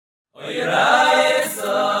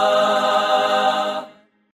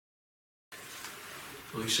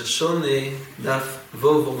ראש השונה דף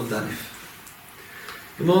וו ועמוד א'.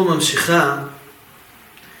 גמרא ממשיכה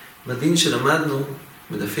בדין שלמדנו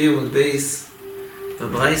בדפי עמוד בייס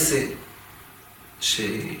בברייסה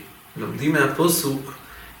שלומדים מהפוסוק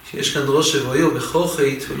שיש כאן ראש שבויו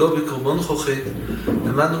בכוחת ולא בקורבן חוחת.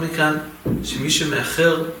 למדנו מכאן שמי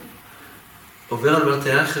שמאחר עובר על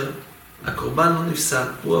בלתי אחר, הקורבן לא נפסל,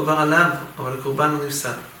 הוא עבר עליו אבל הקורבן לא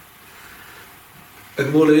נפסל.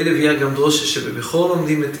 הגמור לעיל הביאה גם דרושה שבבכור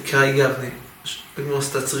לומדים את קראי גבנה. הגמור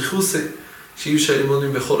סתצריכוסה, שאי אפשר ללמוד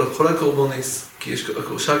מבכור לכל הקורבונס, כי יש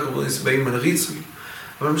שאר הקורבונס באים על ריצוי.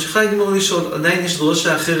 אבל ממשיכה הגמור לשאול, עדיין יש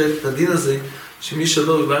דרושה אחרת לדין הזה, שמי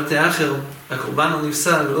שלא בבלתי אחר, הקורבן לא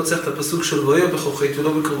נפסל, ולא צריך את הפסוק של בויו בכוחת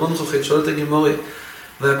ולא בקורבן חוחת. שואלת הגמור,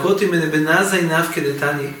 והקוטי מנה בנזי נפקא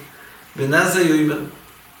דתניא, בנזי יאמר,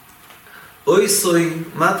 אוי סוי,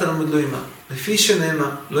 מה תלמוד לא יאמר? לפי שנאמר,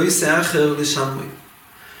 לא יישא אחר לשמוי.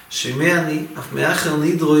 שמי אני, אף מאחר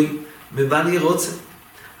נדרוי, בבל ירוצה.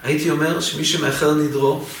 הייתי אומר שמי שמאחר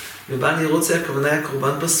נדרו, בבל ירוצה, הכוונה היה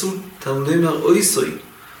קורבן פסול. תלמוד לא יאמר, אוי סוי.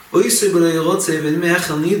 אוי סוי בלא ירוצה, ואין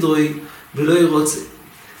מאחר נדרוי, בלא ירוצה.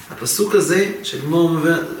 הפסוק הזה, שגמור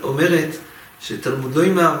אומרת, שתלמוד לא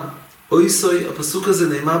יאמר, אוי סוי, הפסוק הזה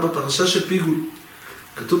נאמר בפרשה של פיגול.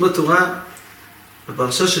 כתוב בתורה,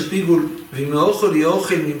 בפרשה של פיגול, ואם האוכל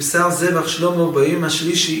יאוכל מבשר זבח שלמה ביום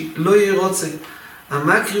השלישי, לא יהיה רוצה.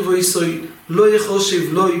 המקריב או יסוי, לא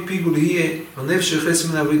יחושב, לא פיגול יהיה, הנפש שיוחס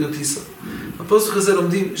מן עבודות ישראל. בפסוק הזה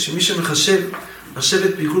לומדים שמי שמחשב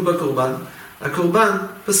את פיגול בקורבן, הקורבן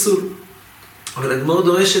פסול. אבל הגמור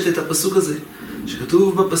דורשת את הפסוק הזה,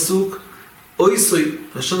 שכתוב בפסוק, אוי סוי,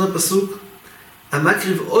 לשון הפסוק,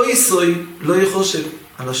 המקריב אוי סוי, לא יחושב.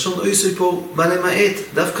 הלשון אוי סוי פה בא למעט,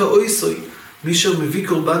 דווקא אוי סוי. מי שמביא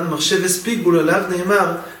קורבן מחשב פיגול, עליו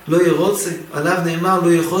נאמר לא ירוצה, עליו נאמר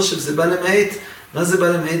לא יחושב, זה בא למעט. מה זה בא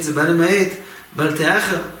למעט? זה בא למעט בלתי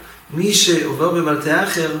אחר. מי שעובר בבלתי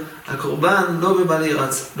אחר, הקורבן לא בבא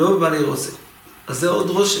ירוצה. אז זה עוד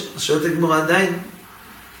ראש. אז שואלת הגמרא עדיין,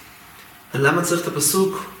 למה צריך את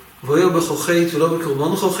הפסוק ויהיו בכוחת ולא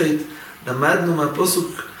בקורבן חוחת? למדנו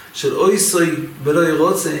מהפסוק של אוי סוי בלא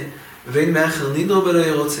ירוצה, ואין מאחר נדרו בלא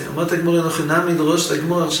ירוצה. אומרת הגמרא אנוכי נמי דרוש,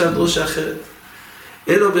 לגמור עכשיו דרושה אחרת.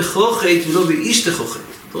 אלו בכוחת ולא באיש תכוחת.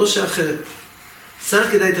 דרושה אחרת. סל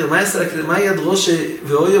כדאי תראה, מה יד דרושה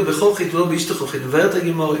ואויו בכוחת ולא באיש תכוחת? מבארת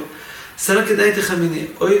הגמרא. סל כדאי תחמיני,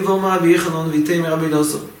 אוי ואומר רבי יחנון ויתאם רבי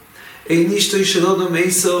אלעזר. אין אשתו שלא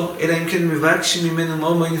דומייסו, אלא אם כן מבקשים ממנו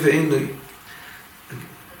מומין ואין לו.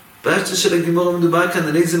 פרשת של הגמרא מדובר כאן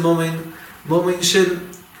על איזה מומין? מומין של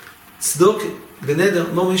צדוקה. בנדר,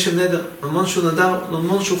 מומין של נדר, ממון שהוא נדר,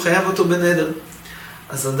 ממון שהוא חייב אותו בנדר.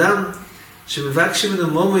 אז אדם שמבקשים ממנו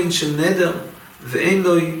מומין של נדר ואין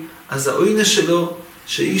לו, אז האוינה שלו,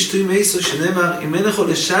 שאיש תוי מייסו, שנאמר, אם אין יכול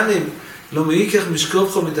לשלם, לא מיקח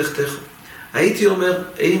משקופך מתחתך. הייתי אומר,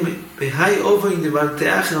 בהי אובוין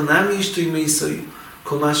דבלתי אחר, נמי איש תוי מייסו,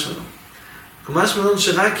 קומש מלון. קומש מלון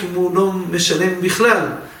שרק אם הוא לא משלם בכלל,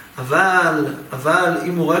 אבל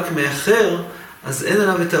אם הוא רק מאחר, אז אין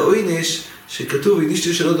עליו את האוינש, שכתוב,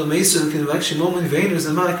 אינישתו שלא דומה ישראל, כי נבק שמומן ואין,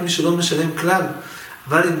 וזה מה רק מי שלא משלם כלל.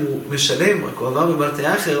 אבל אם הוא משלם, רק הוא עבר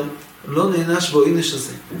בבלתי אחר, לא נענש באוינש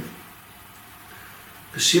הזה.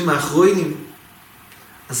 קשים האחרונים,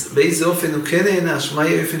 אז באיזה אופן הוא כן נענש? מה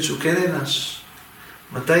יהיה אופן שהוא כן נענש?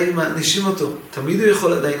 מתי מענישים אותו? תמיד הוא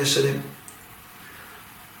יכול עדיין לשלם.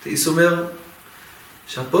 תאיס אומר,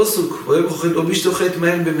 שהפוסוק, רואה בכוחת לא בשתוכת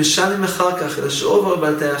מהם במשלם אחר כך, אלא שעובר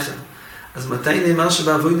בבלתי אחר. אז מתי נאמר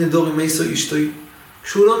שבאבוי נדור עם איסו אשתוי?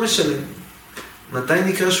 כשהוא לא משלם. מתי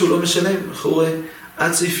נקרא שהוא לא משלם? אחורה,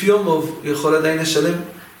 עד סעיף יומוב הוא יכול עדיין לשלם.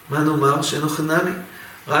 מה נאמר? שאינו חינמי.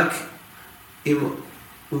 רק אם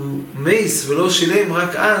הוא מייס ולא שילם,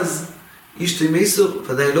 רק אז אשתוי מייסו,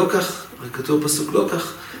 ודאי לא כך, רק כתוב פסוק לא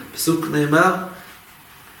כך. פסוק נאמר,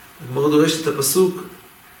 הגמרא דורשת את הפסוק,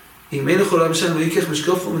 אם אין יכול למשל לא ייקח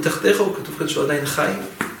משקופו מתחתיך, כתוב כאן שהוא עדיין חי.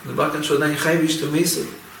 מדובר כאן שהוא עדיין חי ואשתוי מייסו.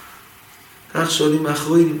 כך שואלים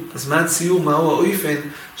האחרונים, אז מה הציור, מהו האופן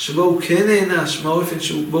שבו הוא כן נענש, מה האופן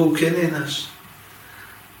שבו הוא כן נענש?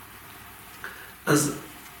 אז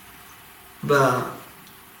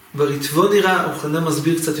בריטבו נראה, הוא חנן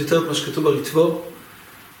מסביר קצת יותר את מה שכתוב בריטבו,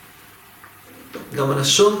 גם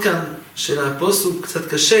הלשון כאן של הפוסוק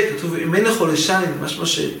קצת קשה, כתוב אם אין לך לשלם, משמע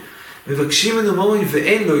שמבקשים ממנו מומין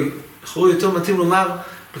ואין לו, לכאורה יותר מתאים לומר,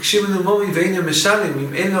 מבקשים ממנו מומין ואין לו משלם,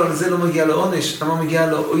 אם אין לו על זה לא מגיע לו עונש, למה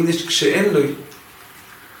מגיע לו עונש כשאין לו?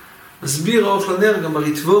 מסביר האור פלנר, גם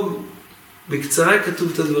בריטבו, בקצרה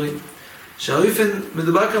כתוב את הדברים, שהאופן,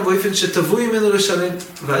 מדובר כאן באופן שתבוי ממנו לשלם,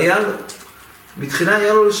 והיה לו, מתחילה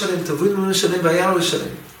היה לו לשלם, תבואי ממנו לשלם והיה לו לשלם.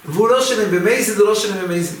 והוא לא שלם במייזיד, הוא לא שלם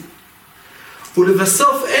במייזיד.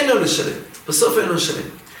 ולבסוף אין לו לשלם, בסוף אין לו לשלם.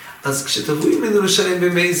 אז כשתבואי ממנו לשלם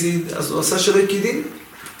במייזיד, אז הוא עשה שלא יקידין.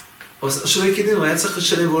 הוא עשה שלא יקידין, הוא היה צריך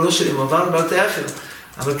לשלם והוא לא שלם, הוא עבר לבעלתי אחר.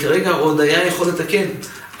 אבל כרגע הוא עוד היה יכול לתקן.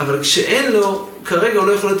 אבל כשאין לו, כרגע הוא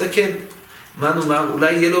לא יכול לתקן. מה נאמר?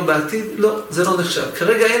 אולי יהיה לו בעתיד? לא, זה לא נחשב.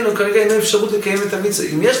 כרגע אין לו אפשרות לקיים את המצווה.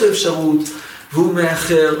 אם יש לו אפשרות והוא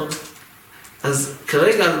מאחר, אז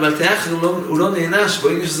כרגע בעלתי אחר הוא לא נענש,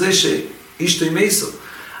 בואי נשזה שאיש תוי מייסו.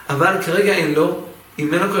 אבל כרגע אין לו,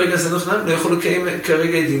 אם אין לו כרגע זה נכנע, לא יכול לקיים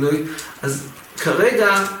כרגע את דינוי, אז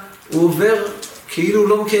כרגע הוא עובר כאילו הוא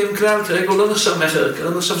לא מקיים כלל, כרגע הוא לא נחשב מאחר, כרגע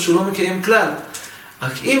נחשב שהוא לא מקיים כלל.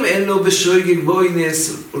 רק אם אין לו בשויגג בואי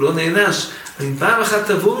נס, הוא לא נענש. אם פעם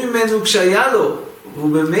אחת תבוא ממנו כשהיה לו,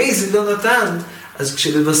 והוא במייזיד לא נתן, אז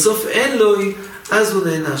כשלבסוף אין לו, אז הוא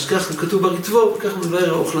נענש. כך כתוב בריטבור, כך מבאר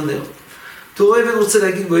האוך לנר. תור אבן רוצה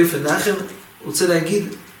להגיד באופן אחר, רוצה להגיד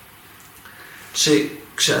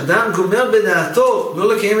שכשאדם גומר בדעתו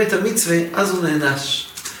לא לקיים את המצווה, אז הוא נענש.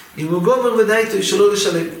 אם הוא גומר בדעתו שלא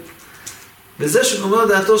לשלם. וזה שגומר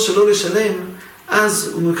דעתו שלא לשלם, אז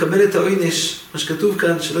הוא מקבל את העונש, מה שכתוב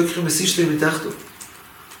כאן, שלא יקרה מסיש לי מתחתו.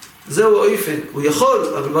 זהו האופן, הוא יכול,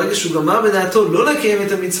 אבל ברגע שהוא גמר בדעתו לא לקיים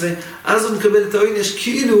את המצווה, אז הוא מקבל את העונש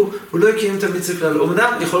כאילו הוא לא יקיים את המצווה כלל.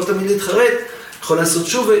 אמנם יכול תמיד להתחרט, יכול לעשות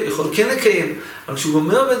שובה, יכול כן לקיים, אבל כשהוא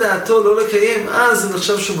גומר בדעתו לא לקיים, אז זה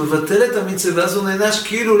נחשב שהוא מבטל את המצווה, ואז הוא נענש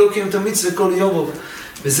כאילו הוא לא קיים את המצווה כל יום.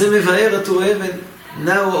 וזה מבאר התור אבן,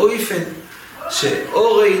 נאו האופן,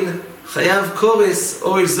 שאורל חייב קורס,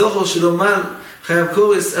 אורל זוכר שלא מל, חייב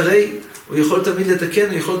קורס, הרי הוא יכול תמיד לתקן,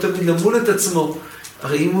 הוא יכול תמיד למול את עצמו.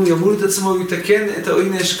 הרי אם הוא ימול את עצמו, הוא יתקן את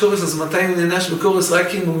העונש קורס, אז מתי הוא נענש בקורס? רק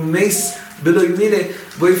אם הוא מייס בלא ימילה,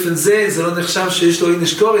 באופן זה לא נחשב שיש לו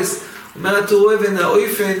עונש קורס. אומר התור אבן,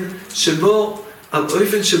 האופן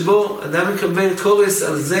שבו אדם מקבל קורס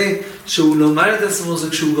על זה שהוא לא מל את עצמו, זה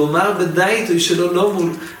כשהוא גומר בדייתו שלו לא מול,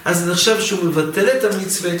 אז זה נחשב שהוא מבטל את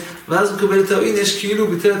המצווה, ואז הוא מקבל את העונש כאילו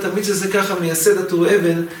הוא ביטל את המצווה. זה ככה מייסד התור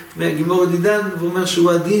אבן מהגימור הדידן, והוא אומר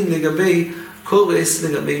שהוא הדין לגבי קורס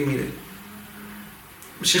לגבי מילה.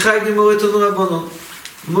 ממשיכה הגימור את עונו רבונו,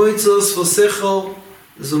 מויצו ספוסכו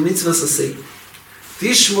זו מצווה ססי,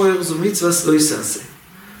 תשמור זו מצווה סלוי ססי.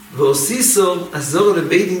 ועוסיסו עזור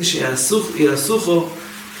לבית דין שיעשוכו,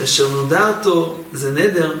 כאשר נודעתו זה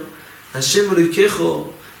נדר, השם אלוהיכךו,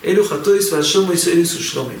 אלו חטויס והשם אלו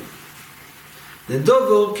שלומים.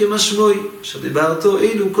 נדובו כמשמוי, אשר דיברתו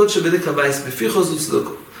אלו קודש בדק הבייס, בפיחו זו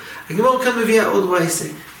צדוקו. הגמור כאן מביאה עוד ברייסה,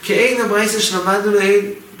 כאין הברייסה שלמדנו לעיל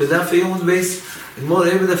בדף היומות בייס. הגמור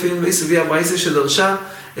לעיל בדף היומות בייס הביאה ברייסה שדרשה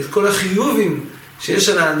את כל החיובים שיש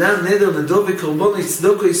על האדם נדר, נדוב וקורבון,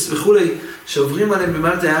 צדוקו וכולי, שעוברים עליהם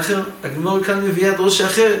במעלת האחר. הגמור כאן מביאה דרושה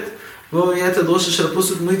אחרת. הגמור מביאה את הדרושה של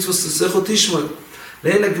הפוסק מצווה ססכו תשמור.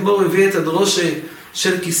 לעיל הגמור מביאה את הדרושה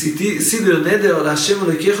של סידר נדר, להשם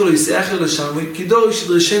אלוהיכךו לא יישא אחר לשם, כי דור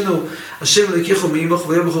ישדרשנו השם אלוהיכךו מעמך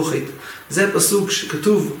ויברכו חית. זה הפסוק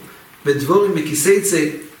שכתוב בדבורים בכיסייצה,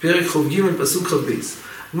 פרק חוב ג' פסוק חב בייס.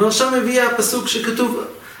 הגמור שם מביאה הפסוק שכתוב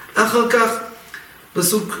אחר כך,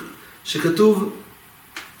 פסוק שכתוב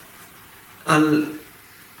על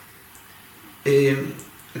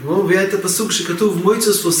הגמור מביאה את הפסוק שכתוב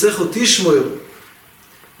מויצו ספוסכו תשמור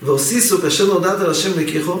ועוסיסו כאשר נודעת על השם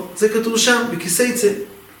אלוהיכךו. זה כתוב שם בכיסייצה,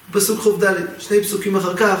 פסוק חוב ד'. שני פסוקים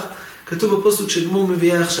אחר כך כתוב הפסוק שגמור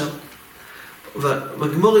מביאה עכשיו.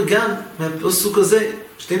 והגמור גם מהפסוק הזה,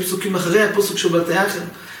 שני פסוקים אחרי הפסוק של בעלת האחר,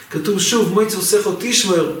 כתוב שוב מויצו ספוסכו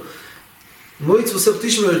תשמור, מויצו ספוסכו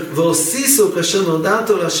תשמור ועוסיסו כאשר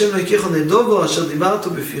נודעתו על השם אלוהיכךו נדובו אשר דיברתו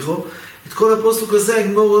בפיחו. את כל הפסוק הזה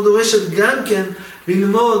הגמור דורשת גם כן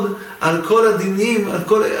ללמוד על כל הדינים, על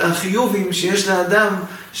כל החיובים שיש לאדם,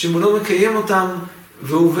 שאם הוא לא מקיים אותם,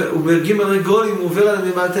 והוא בג' רגולים, הוא עובר עליהם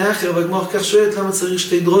מבעלת האחר, והגמור כך שואלת למה צריך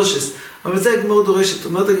שתי דרושס. אבל זה הגמור דורשת,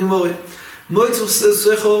 אומרת הגמור, מויצו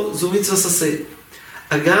ספוסכו זו מצווה ססי.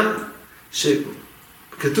 הגם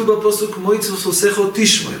שכתוב בפסוק מויצו ספוסכו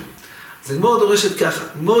תשמור. אז הגמור דורשת ככה,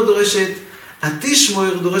 הגמור דורשת, התשמור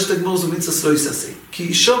דורשת הגמור זו מצווה סלוי ססי.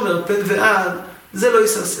 כי שומר פן ועד זה לא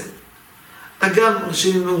יססי. אגם,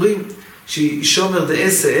 אנשים אומרים ששומר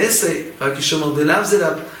דעשה עשה, רק שומר דלאו זה לאו,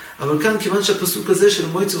 אבל כאן כיוון שהפסוק הזה של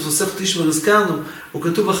מויצו ספוסכו תשמור הזכרנו, הוא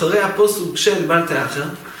כתוב אחרי הפסוק של בעלת האחר,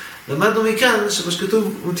 למדנו מכאן שמה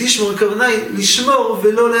שכתוב תשמור הכוונה היא לשמור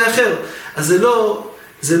ולא לאחר. אז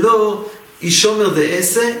זה לא אישומר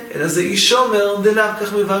דעשה, אלא זה אישומר דלאו,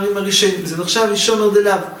 כך מבארים הראשונים. זה נחשב אישומר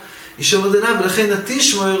דלאו. אישומר דלאו, ולכן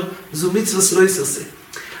התשמור זו מצווה סלוי ססי.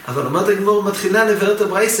 אבל אומרת הגמור מתחילה לבאר את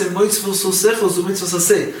הברייסה, מויצפו סוסכו זו מצווה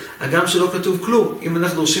ססה. הגם שלא כתוב כלום. אם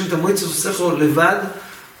אנחנו דורשים את המויצפו סוסכו לבד,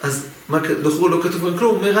 אז לא כתוב גם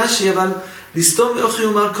כלום. אומר רש"י, אבל לסתום מאוכי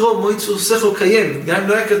ומר קרוב, מויצפו סוסכו קיים. גם אם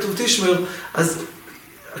לא היה כתוב תשמר, אז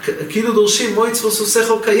כאילו דורשים מויצפו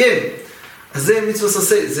סוסכו קיים. אז זה מצווה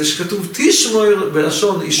ססה. זה שכתוב תשמר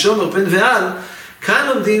בלשון אישומר פן ועל, כאן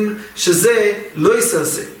לומדים שזה לא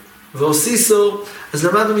יסעשה. ועושיסו, אז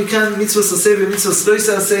למדנו מכאן מצווה ססה ומצווה לא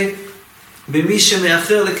יסעשה, במי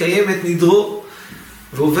שמאחר לקיים את נדרו,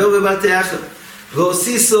 ועובר בבלתי אחר.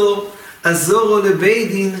 ועושיסו, עזורו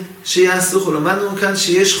לבית דין שיעשוכו. למדנו כאן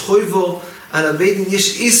שיש חויבו על הבית דין,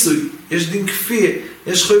 יש איסוי, יש דין כפיה,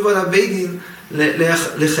 יש חויבו על הבית דין,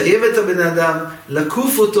 לחייב את הבן אדם,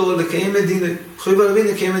 לקוף אותו, לקיים את דינו. חויבו על הבית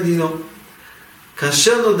דין לקיים את דינו.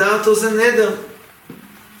 כאשר נודעתו זה נדר.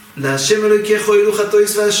 להשם אלוהיכך אוהלוך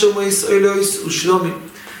התויס והשומויס אוהלויס ושלומי.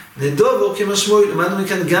 נדובו כמשמעו, למדנו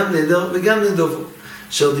מכאן גם נדר וגם נדובו.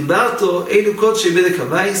 אשר דיברתו אילו קודשי בדק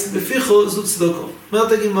הבייס, בפיחו זו צדוקו.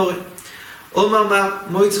 אומרת הגימורה. אומר מה,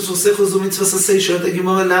 מויצו סוסכו זו מצווה ססי, שואלת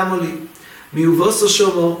הגימורה למה לי? מיובוסו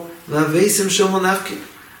שומו, והוויסם שומו נפקי.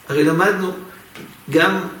 הרי למדנו,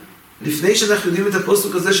 גם לפני שאנחנו יודעים את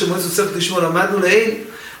הפוסוק הזה שמויצו סוסכו תשמור,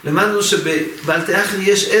 למדנו שבבעלתי אחרי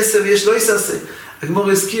יש 10 ויש לא יסעשה.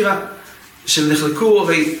 הגמור הזכירה שנחלקו,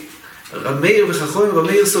 הרי רמיר וחכום,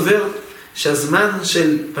 רמיר סובר שהזמן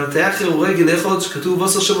של בעלתי אחר הוא רגל אחד, שכתוב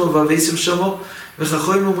בוסו שומו והוויסם שומו,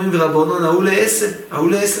 וחכום אומרים ורבונון, ההוא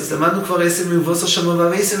לעשר, אז למדנו כבר 10 מבוסו שומו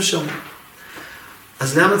והוויסם שומו.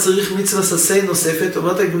 אז למה צריך מצווה ססי נוספת?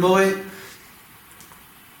 אומרת הגמורה,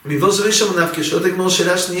 מבוסו ושומו נפקי, שואלת הגמור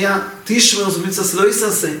שאלה שנייה, תשמר זו מצווה לא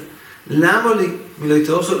יסעשה. למה לי? מלא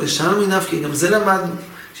תאוכל לשם מנפקי, גם זה למדנו.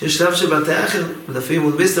 שיש שלב שבעלתי אחר, בדפי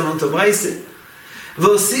עמוד בייס, למדנו את הברייסה.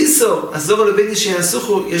 ועושיסו, עזור לבית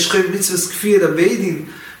שיעשוכו, יש חייב מצווה כפי אל הבית דין,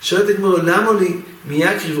 שואלת הגמור, למה לי?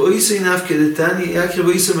 מיקריב אויסוי נפקא דתני, יקריב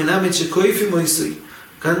אויסוי מלמד שקויפים אויסוי.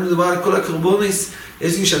 כאן מדובר על כל הקורבונס,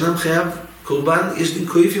 יש דין שאדם חייב קורבן, יש דין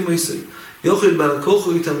קויפים אויסוי. יוכל בעל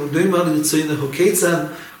כוחו, תלמודו אמר לרצוינו הוקצן,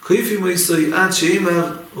 קויפים אויסוי, עד שאמר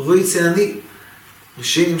רויצה אני.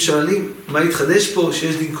 ראשונים שואלים, מה יתחדש פה,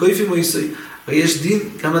 שיש דין קויפים אויסוי? הרי יש דין,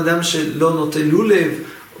 גם אדם שלא נוטה לולב,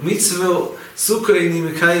 מצווה, סוכה איני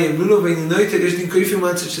מקיים, לולו ואיני נויטל, יש דין קויפים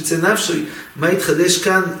שצא נפשוי. מה יתחדש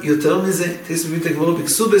כאן יותר מזה? תייס מבין את הגמור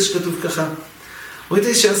בקסובס שכתוב ככה.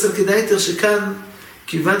 אומרת שעשר כדאי יותר שכאן,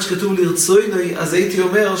 כיוון שכתוב לרצוינוי, אז הייתי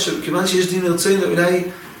אומר שכיוון שיש דין לרצוינוי, אולי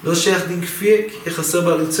לא שייך דין כפיה, כי חסר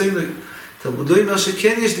בה לרצוינוי. תלמודו אומר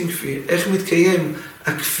שכן יש דין כפיה. איך מתקיים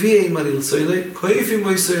הכפיה עם הלרצוינוי? קויפים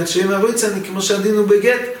אויסוי, עד שהם הרוצני, כמו שהדין הוא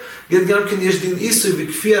בגט. גט גם כן יש דין איסוי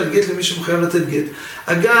וכפיה על גט למי שמחויב לתת גט.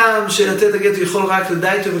 הגם שלתת הגט הוא יכול רק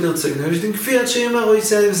לדייתו ולרצוינו. יש דין כפיה עד שאמר או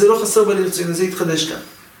יציאני, וזה לא חסר בלרצוינו, זה יתחדש כאן.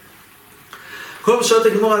 כל בשעות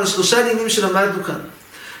הגמור על 3 דינים שלמדנו כאן.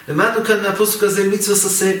 למדנו כאן מהפוסק הזה מצווה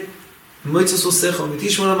ססה, מויצו סוסכו,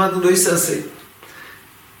 מתשמור למדנו לא יסעשה.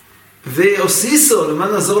 ועושיסו,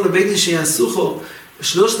 למדנו לעזור לבית דין שיעשוכו,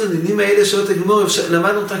 3 הדינים האלה שעות הגמור,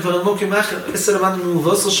 למדנו אותם כבר עמוק עם אחר, 10 למדנו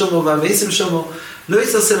מבוסו שומו והוויסם שומו, לא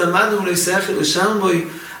יסעשה למדנו ולא יסעכל לשם בוי,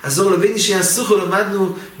 עזור לבית דין שיעשוכו,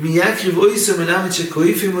 למדנו מיקריב אויסו מלמד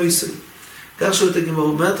שקויפים אויסו. כך שעות הגמור,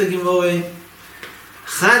 אומרת הגמור,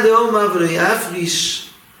 חד אומר ולא יאפריש,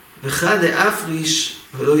 וחד יאפריש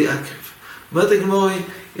ולא יעקרב. אומרת הגמור,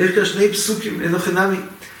 יש כאן 2 פסוקים, אינו חינמי.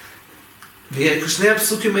 ושני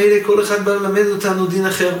הפסוקים האלה, כל אחד בא ללמד אותנו דין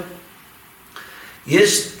אחר.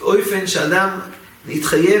 יש אופן שאדם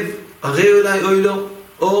יתחייב, הרי אולי אוי לא,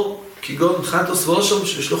 או כגון חטוס ואושום,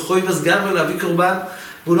 שיש לו חויבס גם להביא קורבן,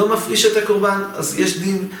 והוא לא מפריש את הקורבן, אז יש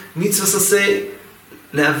דין מצווה ססה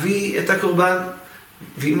להביא את הקורבן,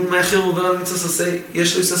 ואם הוא מאחר הוא עובר על מצווה ססה,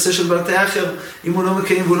 יש לו ססה של בעלתי אחר, אם הוא לא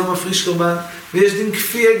מקיים והוא לא מפריש קורבן, ויש דין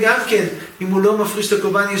כפיה גם כן, אם הוא לא מפריש את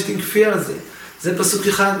הקורבן יש דין כפיה על זה. זה פסוק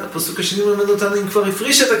אחד. הפסוק השני מלמד אותנו אם כבר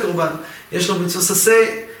הפריש את הקורבן, יש לו מצווה ססה,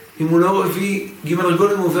 אם הוא לא הביא ג'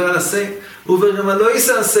 רגולים הוא עובר על הסה, הוא עובר גם על לא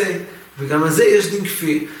יסעשה, וגם על זה יש דין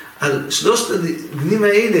כפיה. על 3 הדינים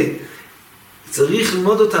האלה צריך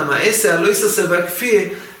ללמוד אותם, העשה, הלא יסעשה והכפיה,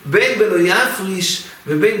 בין בלא יפריש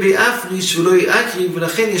ובין ביפריש ולא יעקריב,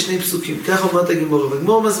 ולכן יש 2 פסוקים. כך אומרת הגמור,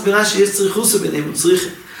 והגמור מסבירה שיש צריכוס ביניהם, הוא צריך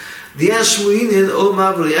דיה שמועינן או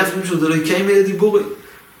מה ולא יפריש ולא יקיים אלה דיבורי.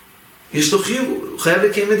 יש לו חיוב, הוא חייב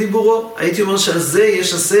לקיים את דיבורו. הייתי אומר שעל זה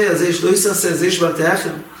יש עשה, על זה יש לא יסעשה, על זה יש בעלתי אחר.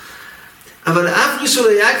 אבל אפריש ולא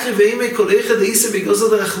יעקריב ואימי כל אחד דאיסה בגוזר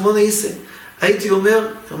דרחמון האיסה. הייתי אומר,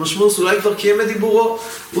 המשמעות אולי כבר קיים את דיבורו,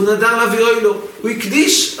 הוא נדר להביא אוי לו, הוא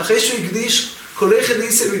הקדיש, אחרי שהוא הקדיש, כל אחד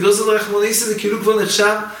ניסה בגוזר רחמוניסה, זה כאילו כבר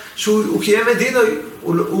נחשב שהוא קיים את דינו,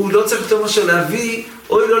 הוא לא צריך יותר משהו להביא,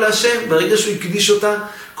 אוי לו להשם, ברגע שהוא הקדיש אותה,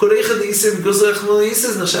 כל אחד ניסה בגוזר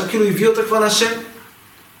רחמוניסה, זה נחשב כאילו הביא אותה כבר להשם.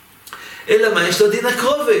 אלא מה? יש לו דין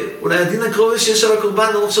הקרובה, אולי הדין הקרובה שיש על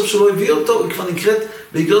הקורבן, לא חושב שהוא לא הביא אותו, היא כבר נקראת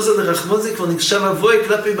בגוזר לרחמון, זה כבר נחשב אבוי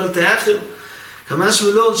כלפי בלתי אחר. כמה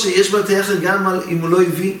שמלון שיש בלתי אחר גם אם הוא לא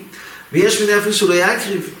הביא, ויש מיני אפילו שהוא לא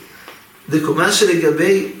יקריב. דקומה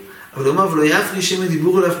שלגבי, אבל הוא אומר, ולא יפריש אם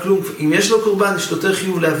דיבור עליו כלום. אם יש לו קורבן, יש לו יותר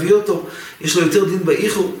חיוב להביא אותו, יש לו יותר דין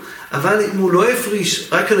באיחור. אבל אם הוא לא הפריש,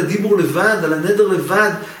 רק על הדיבור לבד, על הנדר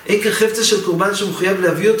לבד, אין כחפצה של קורבן שמחויב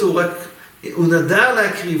להביא אותו, הוא נדר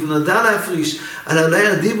להקריב, הוא נדר להפריש. על אולי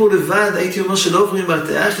הדיבור לבד, הייתי אומר שלא עוברים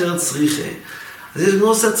בלתי אחר צריכה. אז יש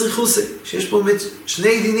גמור צריכוסה, שיש פה באמת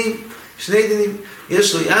שני דינים.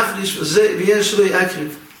 יש לו יפריש ויש לו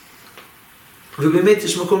יקריב. ובאמת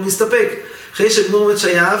יש מקום להסתפק. אחרי שגמור אומרת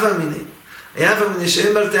שהיה אהבה מיני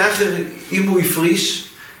שאין בלתי אחר אם הוא יפריש,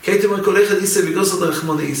 כי הייתי אומר כל אחד ייסה בגוסר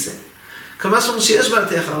רחמון ייסה. כמה שאומר שיש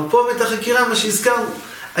בלתי אחר, אבל פה באמת החקירה, מה שהזכרנו,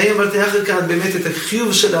 היה בלתי אחר כאן באמת את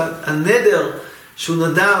החיוב של הנדר, שהוא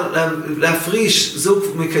נדר להפריש, זה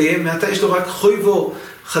הוא מקיים, מעתה יש לו רק חויבו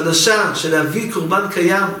חדשה של להביא קורבן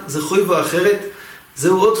קיים, זה חויבו אחרת,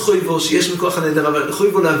 זהו עוד חויבו שיש מכוח הנדר, אבל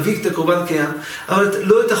חויבו להביא את הקורבן קיים, אבל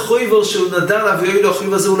לא את החויבו שהוא נדר להביא, לו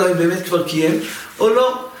החויבו הזה אולי באמת כבר קיים, או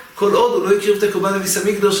לא, כל עוד הוא לא יקריב את הקורבן לביס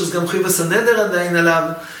המקדוש, אז גם חויבו הסנדר עדיין עליו,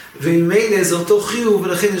 וממילא זה אותו חיוב,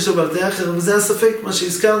 ולכן יש לו בלתי אחר, וזה הספק, מה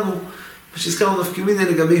שהזכרנו נפקימינה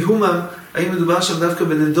לגבי הומם, האם מדובר שם דווקא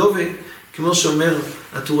בנדובה, כמו שאומר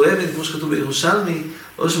הטור אבן, כמו שכתוב בירושלמי,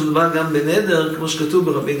 או שמדובר גם בנדר, כמו שכתוב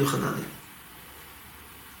ברבינו חנני.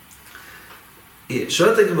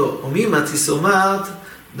 שואלת הגמור, ומי מתיס אומרת,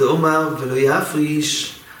 דאמר ולא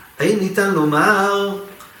יפריש, האם ניתן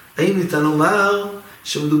לומר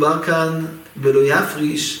שמדובר כאן ולא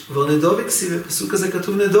יפריש, ונדובה כסיבה, פסוק הזה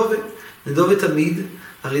כתוב נדובה תמיד,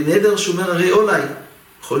 הרי נדר שאומר הרי אולי,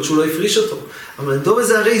 יכול להיות שהוא לא יפריש אותו, אבל נדובה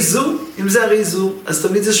זה הרי זו, אם זה הרי זו, אז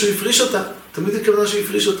תמיד זה שהוא יפריש אותה, תמיד הכוונה שהוא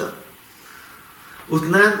יפריש אותה.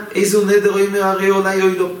 ותנן, איזו נדר אומר הרי אולי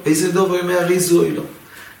אוי לא, איזה נדובה אומר הרי זו אוי לא.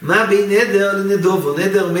 מה בין נדר לנדובו?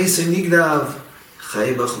 נדר מייסוי נגדב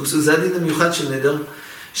חי בחוסו, זה הדין המיוחד של נדר,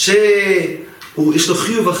 שיש לו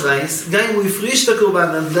חיוב החייס, גם אם הוא הפריש את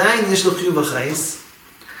הקורבן, עדיין יש לו חיוב החייס,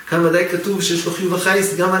 כאן ודאי כתוב שיש לו חיוב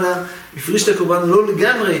החייס, גם על הפריש את הקורבן,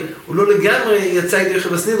 הוא לא לגמרי יצא ידי יחד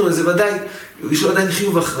בסנדרו, זה ודאי, יש לו עדיין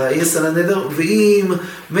חיוב החייס על הנדר, ואם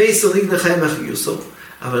מייסוי נגדב חי בחיוסו,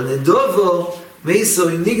 אבל נדובו,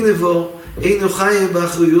 מייסוי נגנבו, אינו חי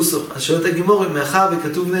באחריוסו. אז שואלת הגמור, מאחר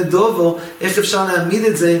וכתוב נדובו, איך אפשר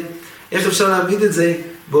להעמיד את זה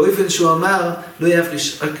באופן שהוא אמר לא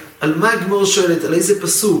יפריש. על מה הגמור שואלת? על איזה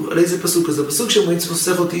פסוק? אז הפסוק שמועץ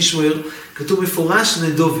מוסך אותי ישמעאל, כתוב מפורש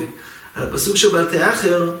נדובה. על הפסוק שבעלתי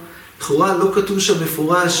אחר, לכאורה לא כתוב שם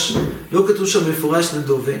מפורש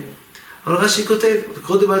נדובה. אבל רש"י כותב,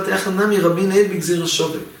 וקרוא דבעלתי אחר נמי רבי נהל בגזיר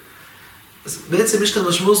השובה. אז בעצם יש כאן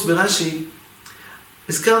משמעות ברש"י,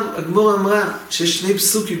 הזכרנו, הגמור אמרה שיש שני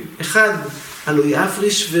פסוקים, אחד הלא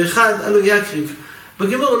יפריש ואחד הלא יקריב.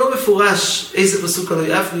 בגמור לא מפורש איזה פסוק הלא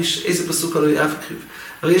יפריש, איזה פסוק הלא יקריב.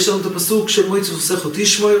 הרי יש לנו את הפסוק של מועץ מוסך אותי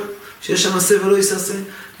ישמעאל, שיש שם עשה ולא יסעשה,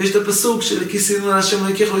 ויש את הפסוק של כי שנאו על השם לא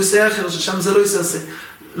יקח לא יעשה אחר, ששם זה לא יסעשה.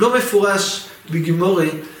 לא מפורש בגמורה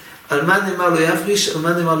על מה נאמר לא יפריש, על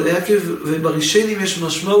מה נאמר לא יקריב, ובראשונים יש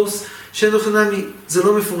משמעות שאין חנמי, זה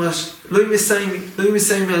לא מפורש, לא עם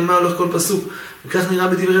מסיימי על מה הולך כל פסוק. וכך נראה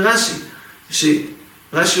בדברי רש"י,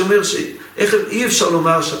 שרש"י אומר שאיך אי אפשר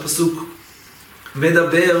לומר שהפסוק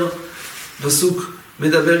מדבר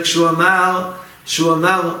כשהוא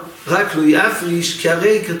אמר רק לא יפריש, כי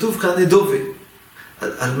הרי כתוב כאן נדובה.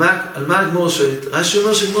 על מה הגמור שואלת? רש"י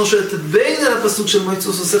אומר שהגמור שואלת בין על הפסוק של מועץ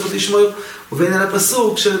מוסך אותי ישמעאל ובין על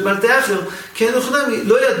הפסוק של בעלתי אחר, כי אין חנמי,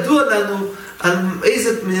 לא ידוע לנו על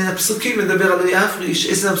איזה מהפסוקים מדבר על לא יפריש,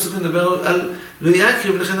 איזה מהפסוקים מדבר על לא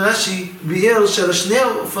יקריב, לכן רש"י ביאר שעל שני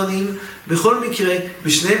האופנים, בכל מקרה,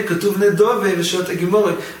 בשניהם כתוב נדובה, ושואלת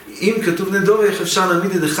הגמורה, אם כתוב נדובה, איך אפשר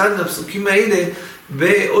להעמיד את אחד מהפסוקים האלה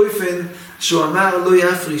באופן שהוא אמר לא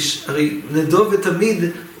יפריש, הרי נדובה תמיד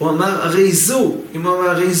הוא אמר הרי זו, אם הוא אמר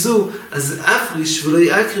הרי זו, אז אפריש ולא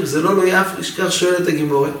יקריב, זה לא יפריש, כך שואלת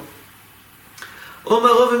הגמורה.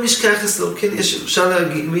 אומר רוב המשכח אסלו, כן, אפשר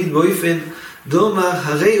להגיד באופן, דומר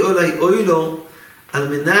הרי אוי לו, על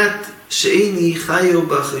מנת שאיני חיו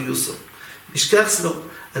באחריוסו. משכח אסלו,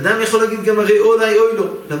 אדם יכול להגיד גם הרי אוי לו,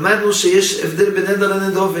 למדנו שיש הבדל בין נדר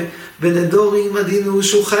לנדובה, בנדורים הדין הוא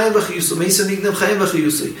שהוא חי באחריוסו, מייסו נגנב חי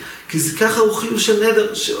באחריוסו, כי זה ככה הוא חיוב של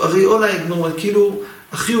נדר, הרי אוי, כאילו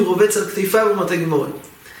החיוב רובץ על כתפיו ומתי גמורה.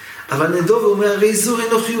 אבל נדוב אומר, הרי זו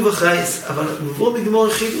אינו חיוב החייס, אבל נבוא בגמור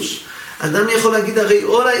חידוש. אדם יכול להגיד, הרי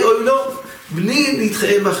אולי אוי לא, בלי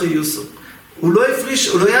להתחייב בחיוסו. הוא לא יפריש,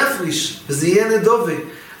 הוא לא יפריש, וזה יהיה נדובה.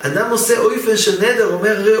 אדם עושה אויפן של נדר,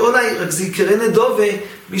 אומר, הרי אולי, רק זה יקרא נדובה,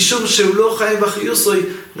 משום שהוא לא חי בחיוסו,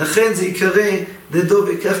 לכן זה יקרא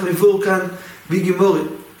נדובה, כך מבואר כאן בגמורת.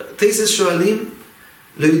 תייסס שואלים,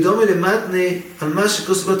 לא ידומה למתנה על מה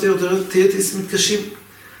שכוס בתיאור, תהיה תייס מתקשים.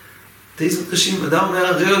 תייס מתקשים, אדם אומר,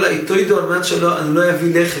 הרי אולי, תוידו על מת שלו, אני לא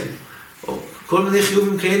אביא לחם. או כל מיני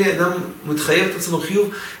חיובים כאלה, אדם מתחייב את עצמו חיוב,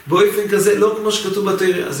 באופן כזה, לא כמו שכתוב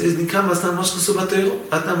בתיאור, אז זה נקרא מה מה שכתוב בתיאור,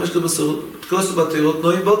 מה שכתוב בתיאור,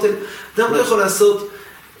 נועים בוטל, אדם לא יכול לעשות,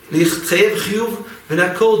 להתחייב חיוב,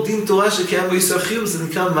 ולעקור דין תורה שקיים בישראל חיוב, זה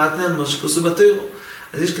נקרא מתנה על מה שכתוב בתיאור.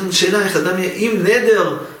 אז יש כאן שאלה, איך אדם, אם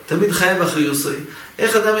נדר, תמיד חייב בחיוסוי.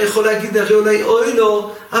 איך אדם יכול להגיד, הרי אולי אוי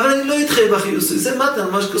לא, אבל אני לא אתחייב בחיוסוי. זה מתנה,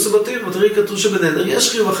 מה שכתוב בתיאור, תראי כתוב שבנדר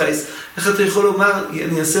יש חיוב החייס. איך אתה יכול לומר,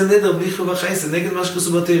 אני אעשה נדר בלי חיוב החייס, זה נגד מה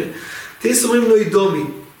שכתוב בתיאור. תייס אומרים לא ידומי.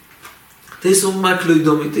 תייס אומרים רק לא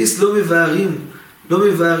ידומי. תייס לא מבארים.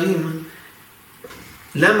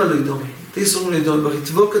 למה לא ידומי? תייס אומרים לא ידומי.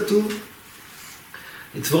 ברטבו כתוב,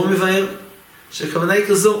 רטבו מבאר, שהכוונה היא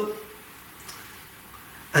כזו.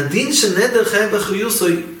 הדין של נדר חייב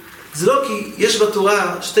בחיוסוי, זה לא כי יש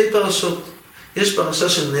בתורה שתי פרשות. יש פרשה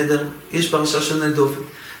של נדר, יש פרשה של נדוב.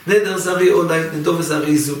 נדר זה הרי אולי, נדוב זה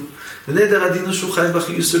הרי זו. ונדר הדין הוא שהוא חייב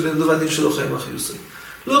בחיוסוי, ונדוב הדין שלו חייב בחיוסוי.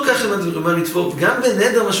 לא כך הם הדברים, מה לתפור, גם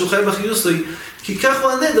בנדר מה שהוא חייב בחיוסוי, כי כך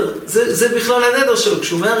הוא הנדר, זה בכלל הנדר שלו.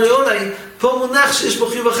 כשהוא אומר הרי אולי, פה מונח שיש בו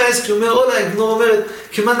חיוב החייס, כשהוא אומר אולי, הגנור אומרת,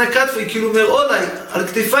 כמנה כתפי, כאילו אומר אולי, על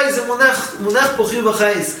כתפיי זה מונח פה חיוב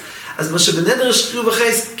החייס. אז מה שבנדר יש חיוב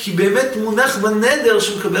החייס, כי באמת מונח בנדר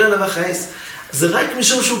שהוא מקבל עליו החייס. זה רק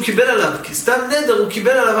משום שהוא קיבל עליו, כי סתם נדר הוא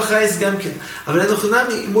קיבל עליו החייס גם כן. אבל אין נכונה,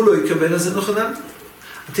 אם הוא לא יקבל, אז אין נכונה.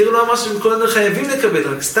 התיר לא אמר שבכל נדר חייבים לקבל,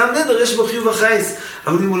 רק סתם נדר יש בו חיוב החייס.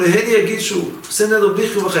 אבל אם הוא להדי יגיד שהוא עושה נדר בלי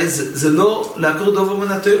חיוב החייס, זה לא לעקור דובר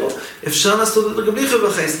מן התיאור. אפשר לעשות נדר בלי חיוב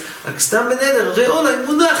החייס. רק סתם בנדר, הרי אולי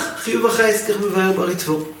מונח חיוב החייס, כך מבאר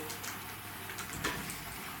ברטבו.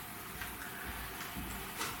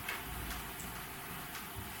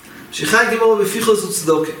 שיחי גמור בפיחוז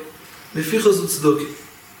וצדוקה. בפיחוז וצדוקה.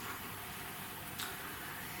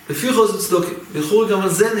 בפיחוז וצדוקה. בחור גם על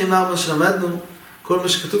זה נאמר מה שלמדנו, כל מה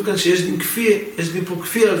שכתוב כאן שיש דין כפיה, יש דין פה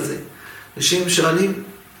כפיה על זה. ושהם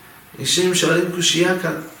שואלים קושייה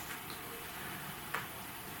כאן.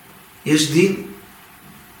 יש דין,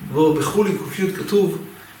 בו בחולי קופיות כתוב,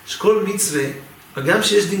 שכל מצווה, וגם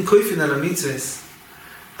שיש דין קויפין על המצווה,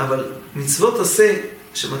 אבל מצוות עשה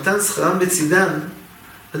שמתן שכרם בצידן,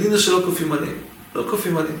 הדין שלא כופים עליהם, לא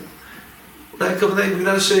כופים עליהם. אולי הכוונה היא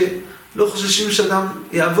בגלל שלא חוששים שאדם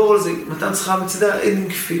יעבור על זה, מתן שכרם בצידה, אין דין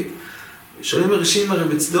כפי. שואלים הראשים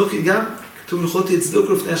הרי בצדוקי גם, כתוב לכותי את צדוק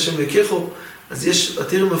לפני השם לקחו, אז יש,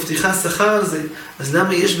 התיר מבטיחה שכר על זה, אז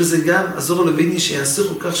למה יש בזה גם, עזור לביני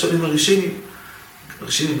שיעשו, כך שואלים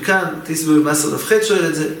הראשינים כאן, תסבו במסר נפחת שואל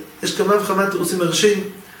את זה, יש כמה וכמה תירוצים הראשינים,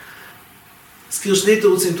 הזכיר שני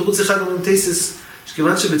תירוצים, תירוץ אחד אומרים תסס,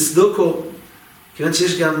 שכיוון שבצדוקו, כיוון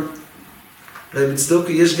שיש גם, אולי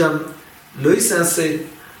בצדוקו יש גם לא יסעשה,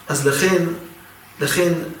 אז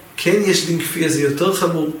לכן כן יש דין כפי, אז זה יותר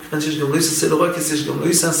חמור, כיוון שיש גם לא יסעשה, לא רק יש גם לא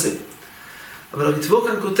יסעשה. אבל הרטבו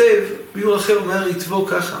כאן כותב, ביור אחר אומר הרטבו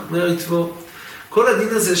ככה, אומר הרטבו, כל הדין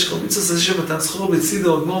הזה שקורמיץ הזה שמתן שכרו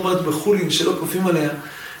בצידו, הגמור אומרת בחולין שלא כופים עליה,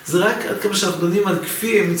 זה רק עד כמה שאנחנו דונים על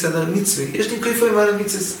כפי מצד המצווה. יש דין כפי על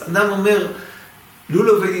המצווה, אדם אומר,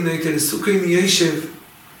 לולו ואיני נויטל, סוכיני ישב,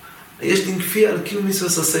 יש דין כפי על קיום מצווה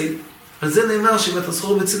ססי. על זה נאמר שמתן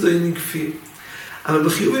שכרו בצידו אין דין כפי. אבל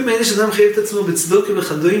בחיובים האלה שאדם חייב את עצמו בצדוקה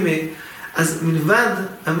וכדומה, אז מלבד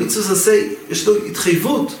המצווה ססי, יש לו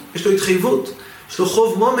התחייבות, יש לו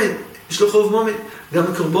חוב מומן, גם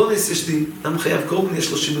בקורבונס יש דין, אדם חייב קורבן,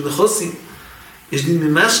 יש לו שיבוד החוסים, יש דין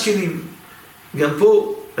ממשכנים, גם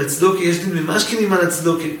פה על צדוקה יש דין ממשכנים על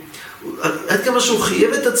הצדוקה. עד כמה שהוא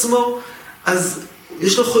חייב את עצמו, אז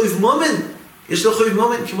יש לו חייב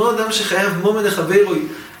מומן, כמו אדם שחייב מומן לחברוי,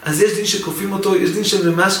 אז יש דין שכופים אותו, יש דין של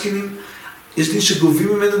ממשכנים, יש דין שגובים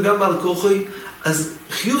ממנו גם בעל כורחוי, אז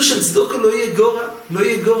חיוב של צדוקה לא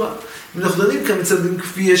יהיה גורע. אם אנחנו דנים כאן מצד דין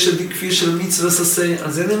כפי, יש דין כפי של מצווה ססי,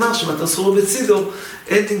 אז זה נאמר שמתן שכרו בצידו,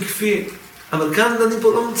 אין דין כפי. אבל כאן דנים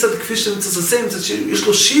פה לא מצד כפי של מצווה ססי, מצד שיש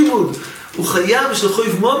לו שיבוד, הוא חייב, יש לו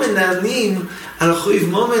חייב מומן להנין, על החייב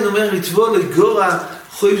מומן אומר רטבו לגורע,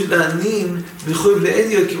 חייב להנין וחייב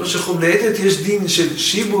לעדיות, כמו שחייב לעדיות יש דין של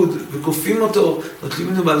שיבוד וכופים אותו, נוטלים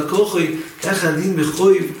ממנו בעל כורחוי, ככה הדין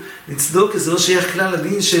בחייב. לצדוק, זה לא שייך כלל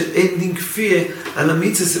הדין שאין דין כפי על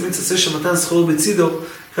המצווה שמתעשה שמתן שכרו בצידו,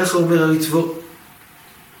 ככה אומר הרטבו.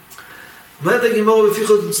 אומרת הגימור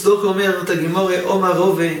בפיחות וצדוקו, אומרת הגימור אומר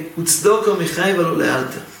רובה וצדוקו מחייב עלו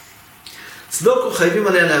לאלתר. צדוקו חייבים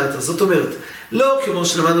עליה לאלתר, זאת אומרת, לא כמו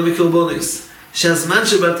שלמדנו בקורבונוס, שהזמן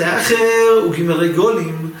שבלתי אחר הוא גימרי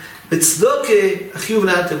גולים, בצדוקה החיוב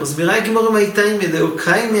לאלתר. מסבירה הגימור מהייתיים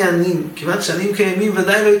מדאוקאי מענים, כיוון שענים קיימים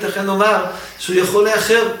ודאי לא ייתכן לומר שהוא יכול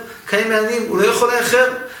לאחר, קיים מענים, הוא לא יכול לאחר,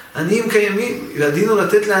 עניים קיימים, והדין הוא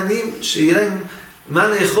לתת לעניים שיהיה להם מה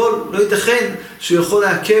לאכול, לא ייתכן שהוא יכול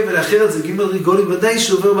לעכב ולאחר את זה גימרי גולים, ודאי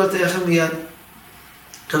שהוא עובר בלתי אחר מיד.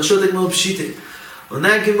 קרשות הגמור פשיטה.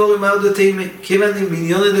 עונה הגימור עם ארדו תימה, כיוון עם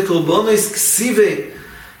מיניון לקורבונוס כסיבה,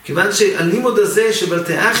 כיוון שהלימוד הזה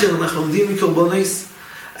שבלתי אחר אנחנו עומדים מקורבונוס,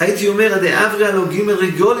 הייתי אומר, עדי אברי לו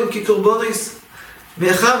גימרי גולים כקורבונוס,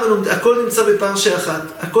 מאחר הכל נמצא בפרשה אחת,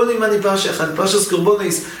 הכל נלמד מפרשה אחת, פרשת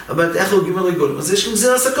קורבונוס, הבלתי אחר הוא גימרי גולים. אז יש גם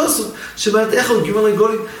זה הסקוסו, שבלתי אחר הוא גימרי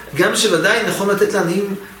גולים, גם שוודאי נכון לתת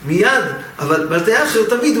לעניים מיד, אבל בלתי אחר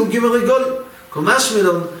תמיד הוא גימרי גולים. קומש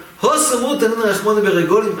מלון, הוס אמות ענין רחמוני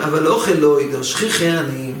ברגולים, אבל אוכל לא ידע, שכיחי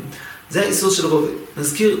עניים. זה היסוד של רובה.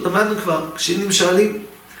 נזכיר, למדנו כבר, כשאינם שואלים,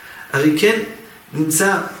 הרי כן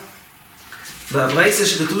נמצא, בברייסה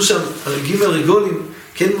שכתוב שם, הרי גימרי גולים,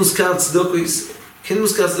 כן מוזכר צדוקויס, כן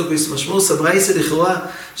מוזכר צדוקויס, משמעו סברייסה לכאורה,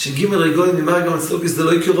 שגימרי גולים נאמר גם צדוקויס, זה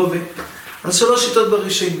לא יקר רובה. אז 3 שיטות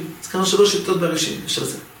בראשין, זכרנו 3 שיטות בראשין, יש על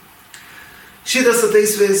זה. שיטה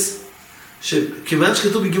סטייסווס, שכיוון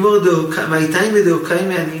שכתוב בגימור מהייתיים מדאוקאי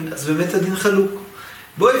מענין, אז באמת הדין חלוק.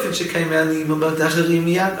 באופן שקיים מענין, הבלתי אחר יהיה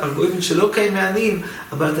מיד, אבל באופן שלא קיים מענין,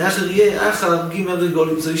 הבלתי אחר יהיה אחר גימרי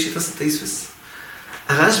גולים, זוהי שיטה סטייסווס.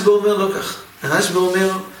 הרשב"א אומר לא כך. הרשב"א אומר,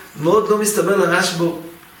 מאוד לא מסתבר לרשב"א,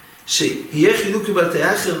 שיהיה חילוק בבלתי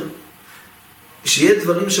אחר, שיהיה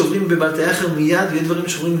דברים שעוברים בבלתי אחר מיד, ויהיה דברים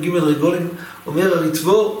שעוברים בגימרי גולים. אומר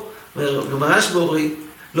הריטבור, גם הרשב"א הרי,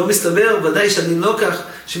 לא מסתבר, ודאי שאני לא כך,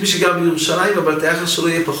 שמי שגר בירושלים, הבלתי אחר שלו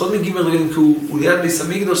יהיה פחות מגימרי גולים, כי הוא ליד ביס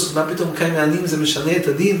המקדוש, אז מה פתאום קיים מענים, זה משנה את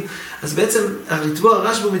הדין. אז בעצם הריטבור,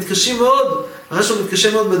 הרשב"א מתקשים מאוד, הרשב"א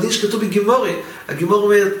מתקשה מאוד בדין שכתוב בגימורי. הגימור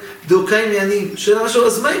אומרת, דאוקאי מענים. שואל הרשב"א,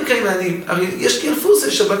 אז מה אם קיים מענים? הרי יש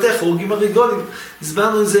קלפוסה שבלתי אחר הוא גימרי גולים.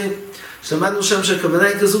 הסברנו את זה, שלמדנו שם שהכוונה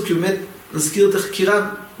היא כזו, כי באמת נזכיר את החקירה,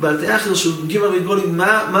 בלתי אחר שהוא גימרי גולים,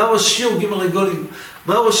 מהו השיעור גימרי גולים?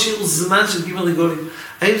 מהו השיעור זמן של גימרי גולים?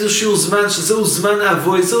 האם זה שיעור זמן, שזהו זמן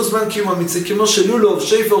האבוי, זהו זמן קיום המצווה, כמו שלולוב,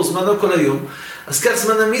 שפר הוא זמנו כל היום, אז כך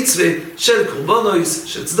זמן המצווה של קורבונוס,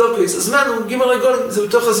 של צדוקוס, הזמן הוא גימרי גולים, זה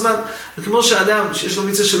בתוך הזמן. וכמו שאדם שיש לו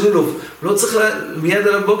מצווה של לולוב, הוא לא צריך מיד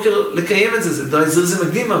על הבוקר לקיים את זה, זה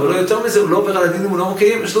מקדימה, אבל לא יותר מזה, הוא לא עובר על הדין, הוא לא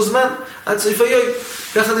מקיים, יש לו זמן, עד סעיף היום.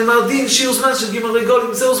 ככה נאמר דין, שיעור זמן של גימרי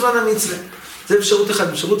גולים, זהו זמן המצווה. זה אפשרות אחת.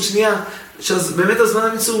 אפשרות שנייה, שבאמת הזמן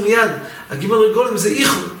המצווה הוא מיד. הגימרי גולים זה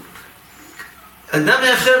איחור. אדם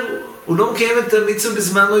מאחר, הוא לא מקיים את המצווה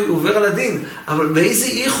בזמנו, הוא עובר על הדין. אבל באיזה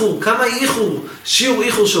איחור? כמה איחור? שיעור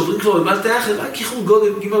איחור שעוברים כבר בבלתי אחר, רק איחור גודל,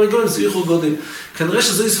 גימרי גולים זה איחור גודל. כנראה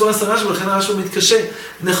שזו יסבור הרשב"א, ולכן הרשב"א מתקשה.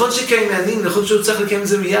 נכון שקיים מענים, נכון שהוא צריך לקיים את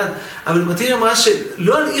זה מיד, אבל מתיר אמרה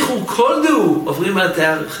שלא על איחור כל דהו עוברים על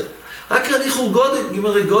תאר אחר. רק על איחור גודל,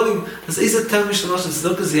 גימרי גולים, אז איזה טעם משתמש של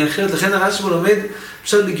צדוקה זה יהיה אחרת. לכן הרשב"א לומד,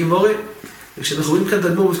 למשל בגימורי, וכשאנחנו רואים כאן את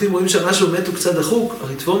הדמור בפנים, רואים שהרשב"א באמת הוא קצת דחוק,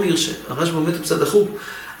 הריטבור מירשה, הרשב"א באמת הוא קצת דחוק.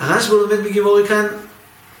 הרשב"א לומד בגימורי כאן,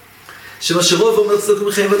 שמה שרוב אומר צדוקה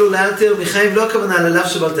מחייב עלו לאלתר, מחייב לא הכוונה על הלאו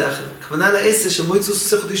שבלתי אחר, הכוונה על העשה, שמועצו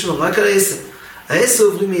סוסך אותי שמור, רק על העשה. העשה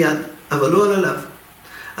עוברים מיד, אבל לא על הלאו.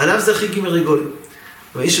 הלאו זה הכי גימרי גולים.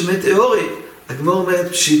 ואיש באמת אהורי, הגמור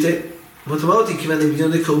אומרת פשיטה, אמרת אותי, כיוון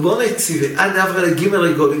בניוני קורבונוס ציווה, עד עברה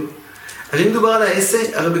לגימרי גולים. הרי מדובר על העשה,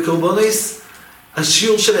 הרי בקורבונוס,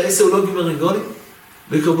 השיעור של העשה הוא לא גימרי גולים,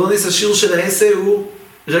 בקורבונוס השיעור של העשה הוא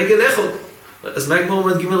רגל אחד. אז מה הגמור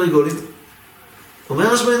אומר גימרי גולים? אומר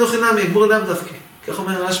הרשב"א אינו חינם, הגמור לאו דווקא. כך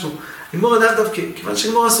אומר הרשב"א. הגמור לאו דווקא, כיוון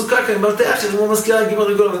שהגמור עסוקה כאן, בלתי אחר, הגמור מזכירה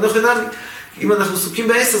גימרי גולים, אינו חינם. אם אנחנו עסוקים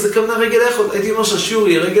בעשה, זה כמובן רגל אחד. הייתי אומר שהשיעור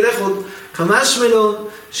יהיה רגל אחד, כמה שמלון,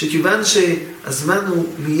 שכיוון שהזמן הוא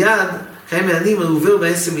מיד, קיים מענים, הוא עובר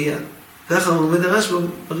בעשה מיד. ככה הוא עומד הרשב"א,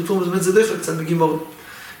 הריטבור באמת זה דווקא קצת בגימור.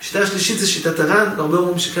 השיטה השלישית זה שיטת הר"ן, הרבה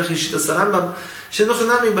אומרים שכך היא שיטת הרמב"ם, שאינו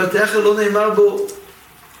חינמי, בלתי אחר לא נאמר בו,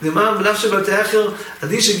 נאמר בלאו שבלתי אחר,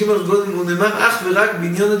 הדין של גימרי גולים הוא נאמר אך ורק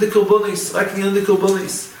בעניון דקורבונוס, רק עניון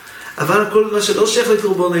דקורבונוס. אבל כל מה שלא שייך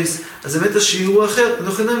לקורבונוס, אז באמת השיעור הוא אחר,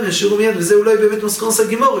 אינו חינמי, השיעור הוא מיד, וזה אולי באמת מסקונס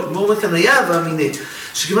הגימורי. גימור אומר כאן היה והמיני,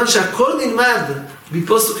 שכיוון שהכל נלמד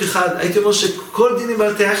מפוסוק אחד, הייתי אומר שכל דינים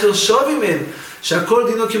בלתי אחר שווי מהם, שהכל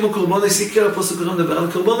דינו כמו קורבונוס, עיקר הפוסק הראשון מדבר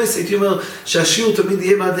על קורבונוס, הייתי אומר שהשיעור תמיד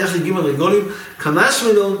יהיה בלתי אחר גימרי גולים, כמה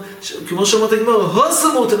שמלון, כמו שאומרת הגמרא,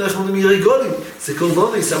 הוסמות אנחנו מגימרי גולים, זה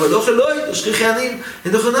קורבונוס, אבל אוכל לא ידעו, שכיחי עניים,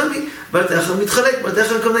 אינו חינמי, בלתי אחר מתחלק, בלתי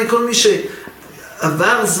אחר כמובן כל מי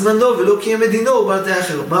עבר זמנו ולא קיים מדינו, הוא בעל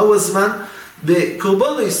תאחר. מהו הזמן?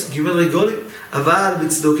 בקורבנוס, ג' רגולים. אבל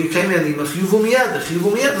בצדוקי קיימנים, החיוב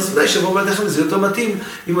הוא מיד, אז ודאי שעבור בעל תאחר, זה יותר מתאים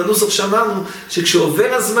עם הנוסח שאמרנו,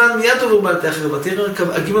 שכשעובר הזמן מיד עובר בעל תאחר,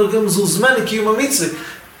 הג' רגולים זו זמן לקיום המצווה.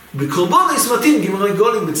 בקורבנוס מתאים ג'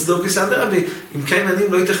 רגולים, בצדוקי סדר, ואם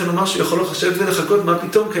קיימנים לא ייתכן לומר שהוא יכול לחשבת ולחכות, מה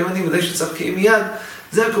פתאום קיימנים ודאי שצריך קיים מיד,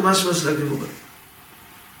 זה הקומה של הגמורה.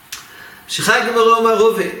 שחי הגמורה אומר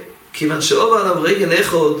רובה, כיוון שעובר עליו רגל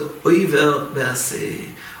אחד, או עיוור בעשה.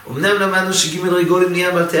 אמנם למדנו שג' רגולים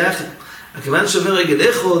נהיה בעל תאחר, הכיוון שעובר רגל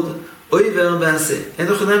אחד, או עיוור בעשה. אין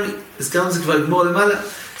לו חינמי, הזכרנו זה כבר לגמור למעלה.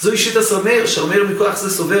 זו אישית הסומר, שאומר מכוח זה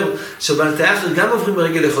סובר, שבעל תאחר גם עוברים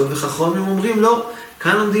ברגל אחד, וחכמים אומרים לא,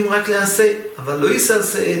 כאן עומדים רק לעשה, אבל לא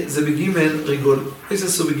יסעשה, זה בג' רגולים. לא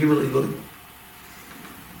יסעשו בג' רגולים.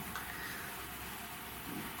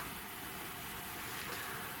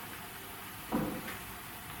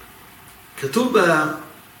 כתוב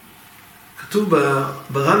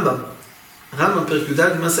ברמב"ם, רמב"ם פרק י"ד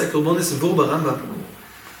במעשה הקורבנס מבואר ברמב"ם,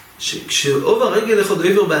 שכשעובר רגל אחד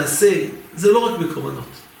עבר בעשה, זה לא רק בקורבנות.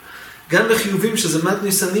 גם בחיובים שזה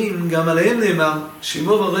מתניסנים, גם עליהם נאמר, שאם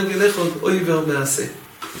עובר רגל אחד עבר בעשה.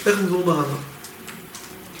 איך מבואר ברמב"ם?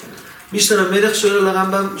 משנה המלך שואל על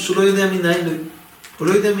הרמב"ם שהוא לא יודע מניין לו. הוא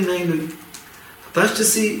לא יודע מניין לו.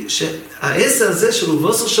 פשטסי שהעשה הזה של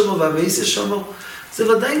ובוסר שמו והבייסה שמו,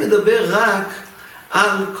 זה ודאי מדבר רק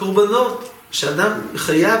על קורבנות, שאדם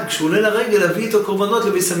חייב, כשהוא עולה לרגל, להביא איתו קורבנות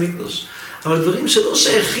לביס המקדוש. אבל דברים שלא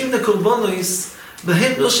שייכים לקורבנויס,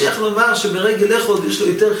 בהם לא שייך לומר שברגל אחד יש לו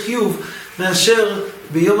יותר חיוב מאשר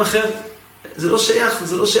ביום אחר. זה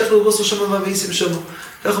לא שייך לבוסר שמו והבייסים שמו.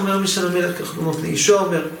 כך אומר משנה המלך, כך אומר פני ישוע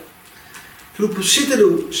אומר. כאילו פשיט אלו,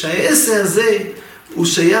 שהעשה הזה הוא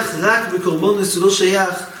שייך רק בקורבנויס,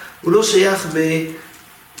 הוא לא שייך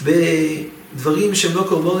בדברים שהם לא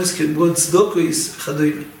קורבנויס, כגון צדוקויס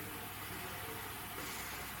וכדומה.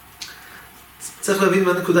 צריך להבין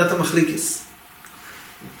מה נקודת המחליקס.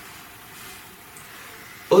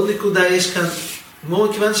 עוד נקודה יש כאן, כמו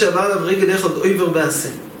מכיוון שעבר עליו רגל אחד עבר בעשה.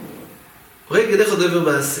 רגל אחד עבר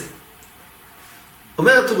בעשה.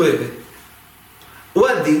 אומר הטור אבן, הוא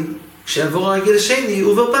הדין, כשיעבור הרגל השני,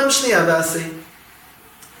 הוא עובר פעם שנייה בעשה.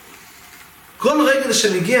 כל רגל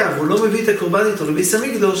שמגיע, והוא לא מביא את הקורבן איתו לביס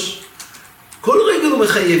המקדוש, כל רגל הוא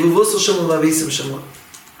מחייב, הוא בוסר שמו והביסם שמו.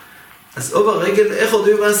 אז עובר רגל איך עוד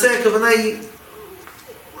עבר בעשה, הכוונה היא,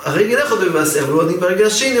 הרגל איך עוד עבר בעשה, אבל הוא עדיין ברגל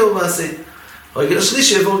השני הוא בעשה. הרגל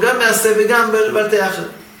השלישי יעבור גם בעשה וגם בעל תאחר.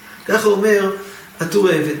 ככה אומר הטור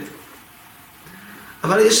אבן.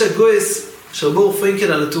 אבל יש הגויס, שרבור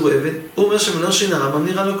פרינקל על הטור אבן, הוא אומר שמלא שין הרמב"ם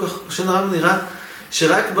נראה לא כך, שין הרמב"ם נראה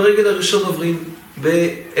שרק ברגל הראשון עוברים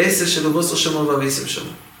בעשה של בוסר שמו והביסם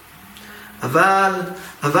שמו.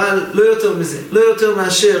 אבל לא יותר מזה, לא יותר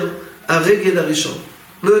מאשר הרגל הראשון.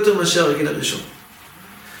 לא יותר מאשר הרגל הראשון.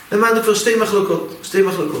 למדנו כבר שתי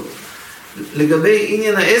מחלוקות. לגבי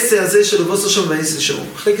עניין העשה הזה של בוסר שמו והביסם שמו.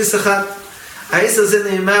 מחלקת אחת, העשה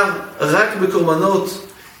הזה נאמר רק בקורבנות,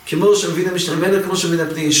 כמו שמבין המשנה המלך, כמו שמבין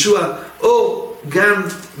הפני ישוע, או גם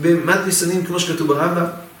במתניסנים, כמו שכתוב ברמב"ם.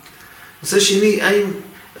 נושא שני, האם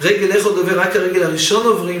רגל אחד עובר רק הרגל הראשון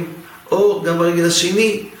עוברים, או גם ברגל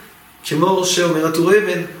השני, כמו שאומר הטור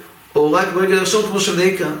אבן, או רק ברגל הראשון, כמו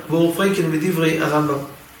שנקרא, ואור פרנקל מדברי הרמב"ם.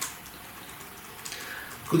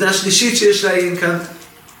 נקודה השלישית שיש לעיין כאן,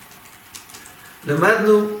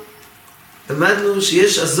 למדנו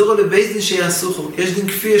שיש עזור לבית דין שיעשו, יש דין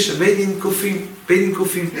כפי שבית דין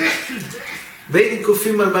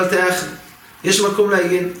כופים על בעל תאחר. יש מקום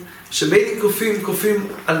לעיין שבית דין כופים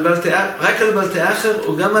על בעל תאחר, רק על בעל תאחר,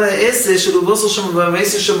 או גם על העשה של בוסר שמו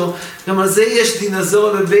והמעשה שמו, גם על זה יש דין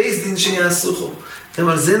עזור לבית דין שיעשו. גם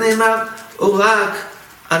על זה נאמר, או רק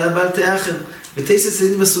על הבעל תאחר. בתייסת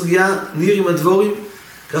צדדים בסוגיה ניר עם הדבורים,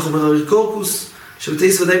 כך אומר הריקורקוס,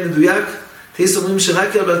 שבתייס ודאי מדויק, תייס אומרים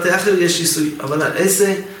שרק על בעל תאחר יש איסוי, אבל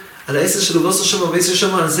על העשה של בוסר שמו והמעשה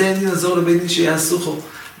שמו, על זה אין דין עזור לבית דין שיעשו.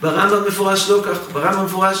 ברמב"ם מפורש לא כך, ברמב"ם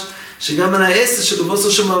מפורש שגם על העשה של בוסר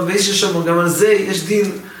שמו והמעשה שמו, גם על זה יש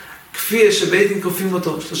דין כפי שבית דין כופים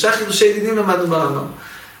אותו. 3 חידושי דינים למדנו ברמב"ם.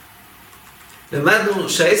 למדנו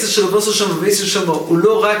שהעשה של בוסר שמו והמעשה שמו הוא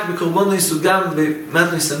לא רק בקורבנויס, הוא גם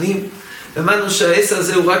במתניסנים. למדנו שהעשה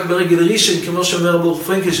הזה הוא רק ברגל ראשון, כמו שאומר באור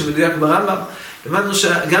פרנקל שמדויק ברמב"ם. למדנו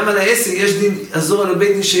שגם על העשה יש דין עזור על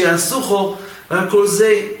הבית דין שיעשו, ועל כל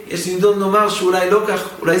זה יש נידון לומר שאולי לא כך,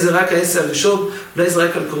 אולי זה רק העשה הראשון, אולי זה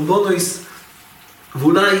רק על קורבנויס,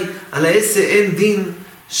 ואולי על העשה אין דין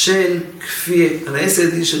של כפייה, על העשה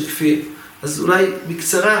אין דין של כפייה. אז אולי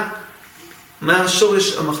בקצרה, מה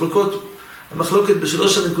השורש המחלוקת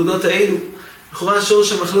בשלוש הנקודות האלו? לכאורה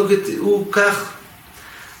השורש המחלוקת הוא כך,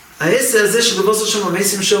 העשר הזה שבבוסר שמו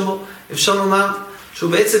מייסים שמו, אפשר לומר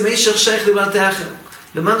שהוא בעצם מישר שייך לבעלתי אחר.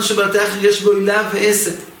 למדנו שבעלתי אחר יש בו לה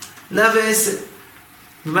ועשר. לה ועשר.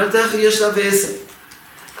 בבעלתי אחר יש לה ועשר.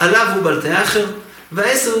 עליו הוא בעלתי אחר,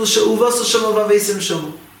 והעשר הוא בוסר שמו ומייסים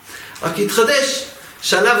שמו. רק יתחדש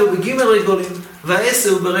שעליו הוא בגימל רגולים, והעשר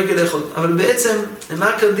הוא ברגל אחד. אבל בעצם,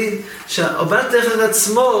 נאמר כאן דין, שהבעלתי אחר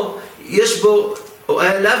עצמו, יש בו, או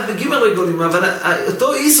עליו בגימל רגולים, אבל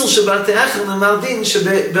אותו איסור שבעלתי אחר נאמר דין,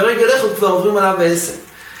 שברגל אחד כבר עוברים עליו בעשר.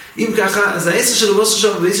 אם ככה, אז העשר שלו בוסר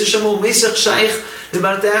שמו ועשר שמו הוא מייסר שייך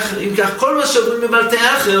לבעלתי אחר. אם כך, כל מה שעוברים בבעלתי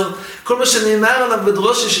אחר, כל מה שנאמר עליו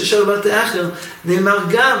בדרוש של בעלתי אחר, נאמר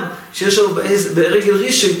גם שיש לו ברגל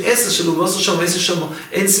ראשון עשר שלו בוסר שמו ועשר שמו.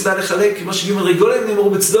 אין סיבה לחלק, כמו שגימל רגולים נאמרו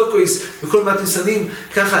בצדוקויס, בכל מתניסנים,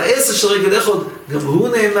 ככה עשר של רגל אחד, גם הוא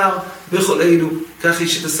נאמר בכל אלו. כך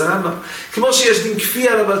יש את הרמב"ם. כמו שיש דין כפי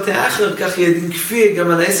על הבעלתי אחר, כך יהיה דין כפי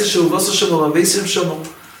גם על העשר שהוא בוסר שמו ועשר שמו.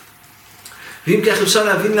 ואם כך אפשר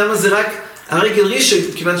להבין למה זה רק הרגל ראשון,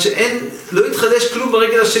 כיוון שאין, לא יתחדש כלום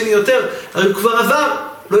ברגל השני יותר, הרי הוא כבר עבר,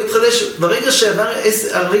 לא יתחדש, ברגע שעבר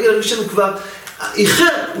הרגל הראשון הוא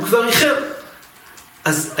כבר איחר.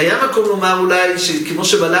 אז היה מקום לומר אולי, כמו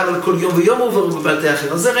שבלב על כל יום ויום הוא עובר בבעלתי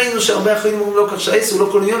אחר, אז זה ראינו שהרבה אחרים אומרים לא כך שהעשר הוא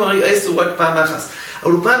לא כל יום, העשר הוא רק פעם אחת.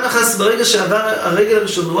 אבל הוא פעם אחת ברגע שעבר הרגל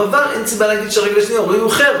הראשון הוא עבר, אין סיבה להגיד שהרגל השני הוא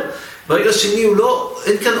איחר. ברגע השני הוא לא,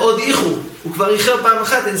 אין כאן עוד איחור, הוא כבר איחר פעם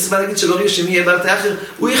אחת, אין סיבה להגיד שלא רגע שני יהיה בעלתי אחר,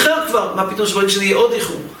 הוא איחר כבר, מה פתאום שברגע שני יהיה עוד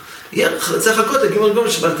איחור? צריך לחכות לגימל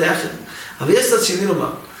רגולים שבעלתי אחר. אבל יש צד שני לומר,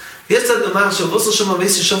 יש צד לומר שבוסר שמו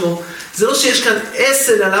ועשר שמו, זה לא שיש כאן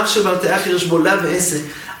עשר עליו שבעלתי אחר, יש בו לה ועשר.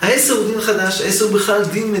 העשר הוא דין חדש, העשר הוא בכלל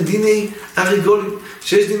דין מדיני הרגולים,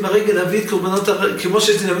 שיש דין ברגל להביא את קורבנות הרגל, כמו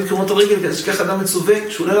שיש דין להביא את קורבנות הרגל, שכך אדם מצווה,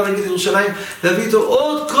 כשהוא עולה לרגל לירושלים, להביא איתו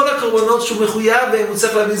עוד כל הקורבנות שהוא מחויב בהם, הוא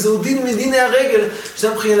צריך להביא, זהו דין מדיני הרגל,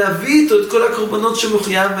 שאדם מחויב להביא איתו את כל הקורבנות שהוא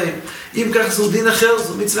מחויב בהם. אם כך זהו דין אחר,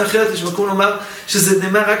 זו מצווה אחרת, יש מקום לומר שזה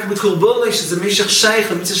נאמר רק בקורבנות, שזה מישך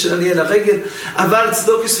שייך למצווה של עלייה לרגל, אבל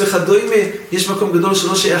צדוקס וכדומה, יש מקום גדול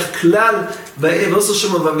שלא שייך כלל, בוסר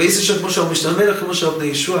שמו ועשר שמו, כמו שהוא משתמל, כמו שהוא בני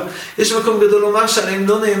ישוע. יש מקום גדול לומר שעליהם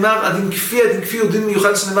לא נאמר, הדין כפי הוא דין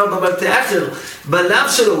מיוחד שנאמר בבעלתי אחר, בלב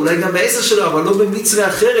שלו, אולי גם בעשר שלו, אבל לא במצווה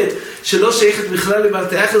אחרת, שלא שייכת בכלל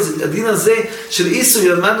לבעלתי אחר. זה הדין הזה של איסור,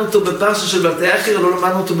 למדנו אותו בפרשה של בעלתי אחר, לא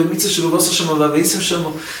למדנו אותו במצווה של בוסר שמו ועשר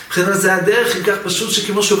שמו. לכן זה הדרך, אם כך פשוט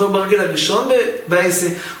שכמו שעובר ברגל הראשון בעשר,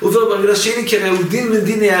 הוא עובר ברגל השני, כי הרי הוא דין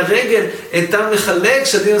מדיני הרגל, אין טעם לחלק,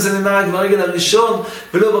 שהדין הזה נאמר רק ברגל הראשון,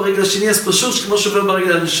 ולא ברגל השני, אז פשוט שכמו שעובר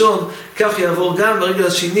ברגל הראשון, כך יעבור גם ברגל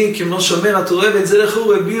השני, כמו שאומר התורה, ואת זה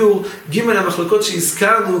לכו הביאו ג' המחלוקות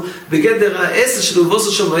שהזכרנו, בגדר העשר שלו,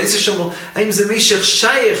 בוסר שמו ועשר שמו, האם זה מישך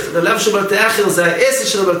שייך ללב של בעלתי אחר, זה העשר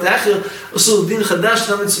של בעלתי אחר, או שהוא דין חדש,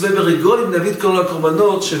 למה מצווה ברגולים, להביא את כל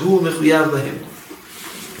הקורבנות שהוא מחויב בהם.